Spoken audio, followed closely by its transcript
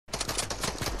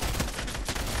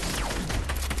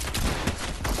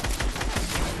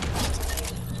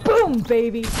Boom,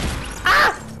 baby!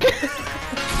 Ah!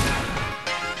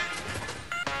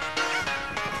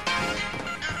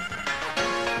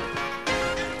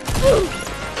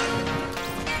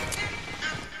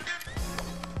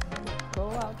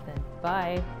 Go out then.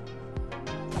 Bye.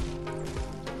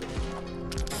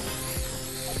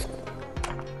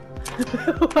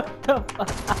 What the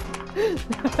fuck?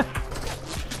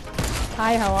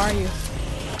 Hi, how are you?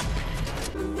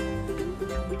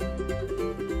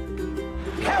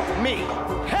 Help me!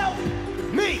 Help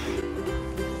me!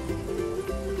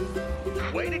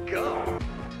 Way to go!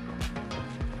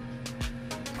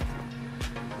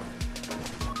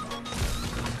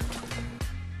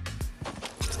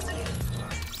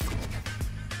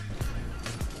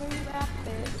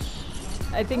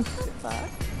 I think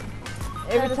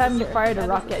every time you fire the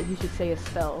rocket, you should say a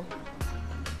spell.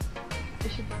 You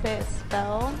should say a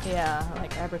spell? Yeah,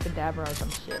 like abracadabra or some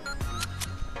shit.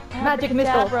 Magic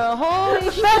missile!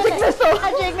 Holy shit! Magic missile!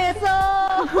 Magic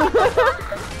missile!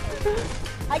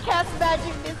 I cast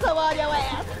magic missile on your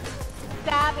ass!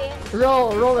 Stab it!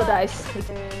 Roll the dice.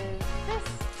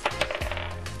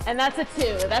 And that's a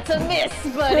 2. That's a miss,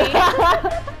 buddy!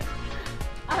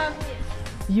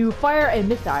 You fire a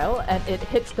missile and it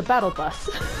hits the battle bus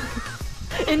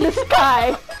in the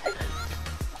sky.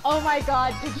 Oh my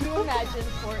god, did you imagine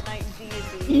Fortnite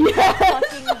D&D? Yes! I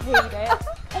fucking hate it.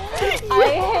 I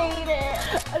hate it.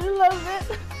 I love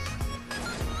it.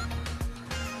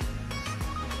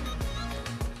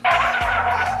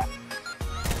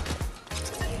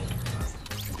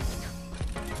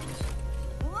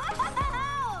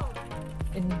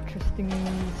 Interesting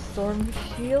storm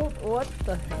shield? What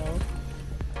the hell?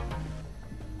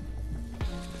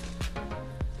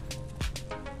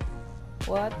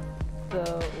 What the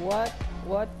what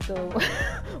the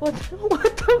what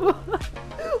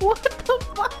the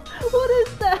fuck? What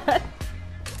is that?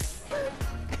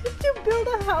 Did you build a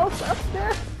house up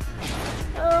there?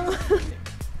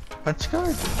 Punch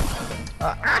card.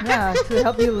 Yeah, to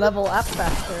help you level up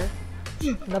faster.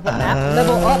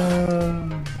 Level up.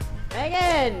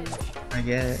 Megan! I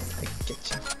get it. I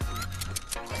get you.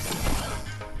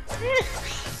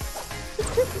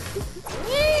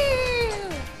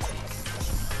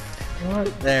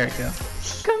 There we go.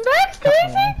 Come back, Stacy!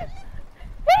 Hey,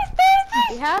 Stacy!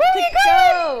 We have to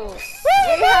go!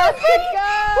 We have to go!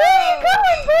 Where are you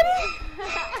going, buddy?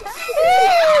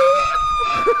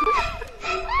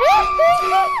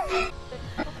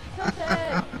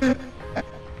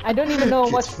 I don't even know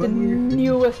what's the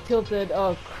newest tilted.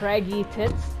 Oh, craggy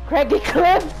tits? Craggy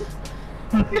cliffs?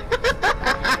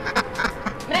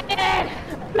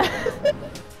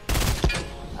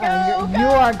 You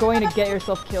are going to get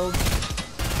yourself killed.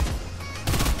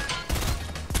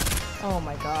 Oh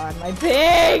my god, my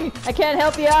ping! I can't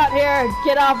help you out here!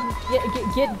 Get off!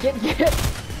 Get!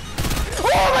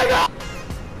 Oh my god!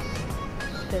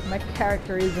 Shit, my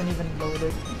character isn't even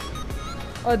loaded.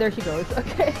 Oh, there she goes.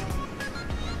 Okay.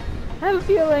 I have a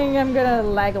feeling I'm gonna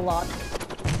lag a lot.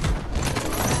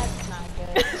 That's not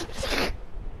good.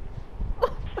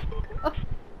 Oh my god.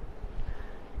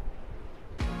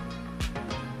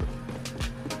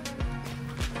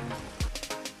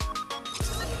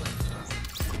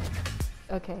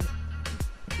 Okay.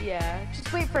 Yeah,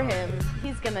 just wait for him.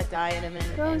 He's gonna die in a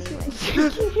minute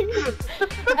anyway.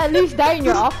 At least die in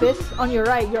your office. On your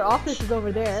right. Your office is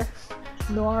over there.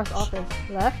 Noah's office.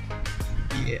 Left?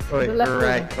 Yeah, wait, The left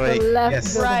right, building. wait, The left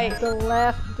yes. building. Right. The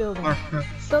left building.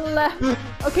 The left.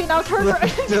 Okay, now turn Left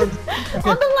right. building.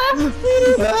 On the left,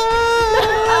 please.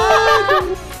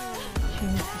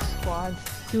 Change the squads.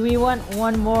 Do we want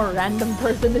one more random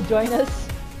person to join us?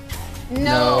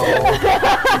 No!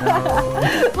 No.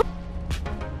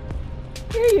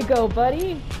 Here you go,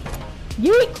 buddy.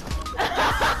 Yeet!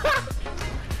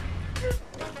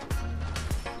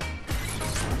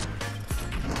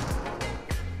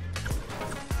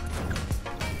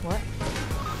 What?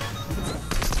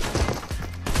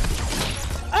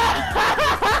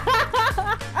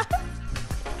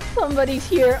 Somebody's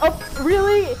here. Oh,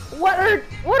 really? What are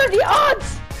the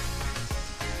odds?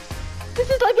 This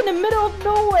is like in the middle of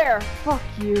nowhere. Fuck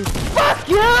you. Fuck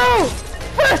you!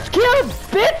 First kill,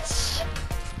 bitch!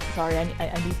 Sorry, I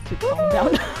need to calm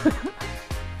down.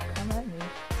 Come at me.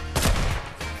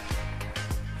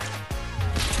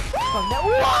 From that.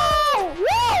 Whoa!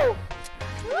 Whoa!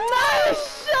 Nice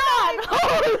shot!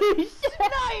 Holy shit!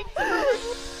 Nice!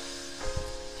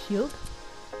 Shield?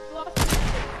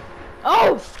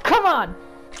 Oh, come on!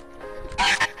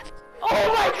 Oh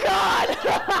my god!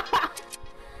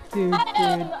 Dude.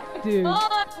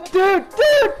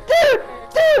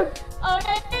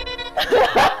 Okay.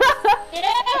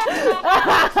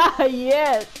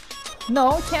 Yes!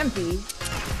 No, it can't be.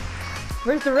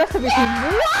 Where's the rest of your team?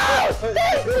 Whoa!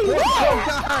 Stacy!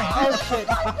 Oh shit.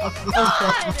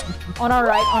 Oh shit. On our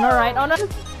right, on our right, on our...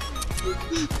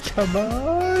 Come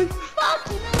on!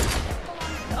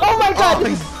 Oh my god,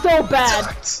 this is so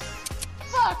bad!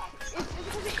 Fuck!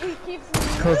 It keeps me.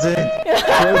 Close in!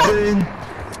 Close in!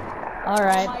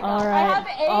 Alright, I alright, have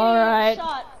 88 alright.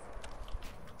 shots.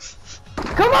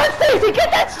 Come on, Stacy,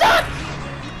 get that shot!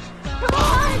 Come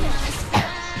on!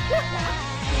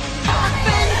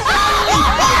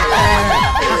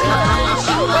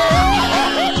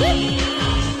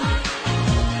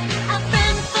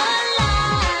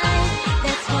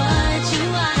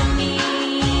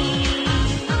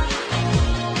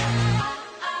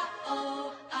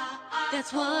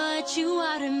 That's what you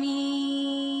are to me.